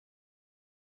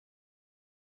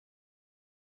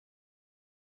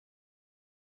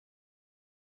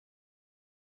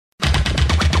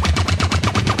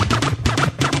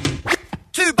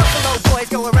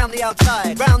go around the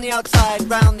outside, round the outside,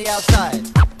 round the outside.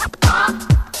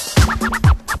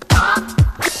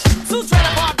 Two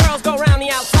trailer park girls go round the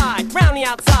outside, round the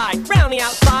outside, round the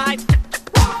outside.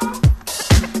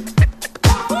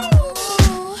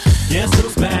 Guess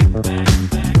who's back?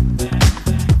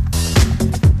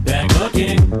 Back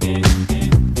again.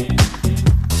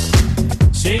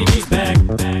 Shady's back.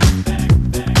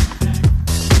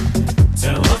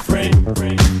 Tell a friend.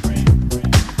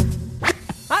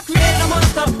 I've created a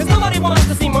monster, cause nobody wants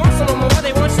to see Marshall no more.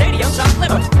 They want Shady, I'm chopped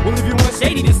liver. Well, if you want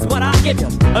Shady, this is what I'll give you.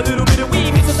 A little bit of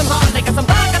weed mixed with some hard liquor, some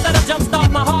vodka that'll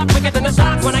jumpstart my heart quicker than a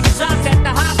shock when I get shots at the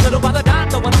hospital by the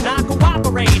doctor when I'm not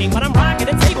cooperating. But I'm rocking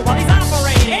the table while he's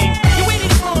operating. You waited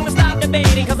this long to stop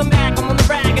debating, cause I'm back, I'm on the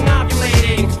rag and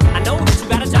ovulating. I know that you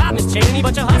got a job, Miss Cheney,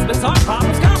 but your husband's heart problem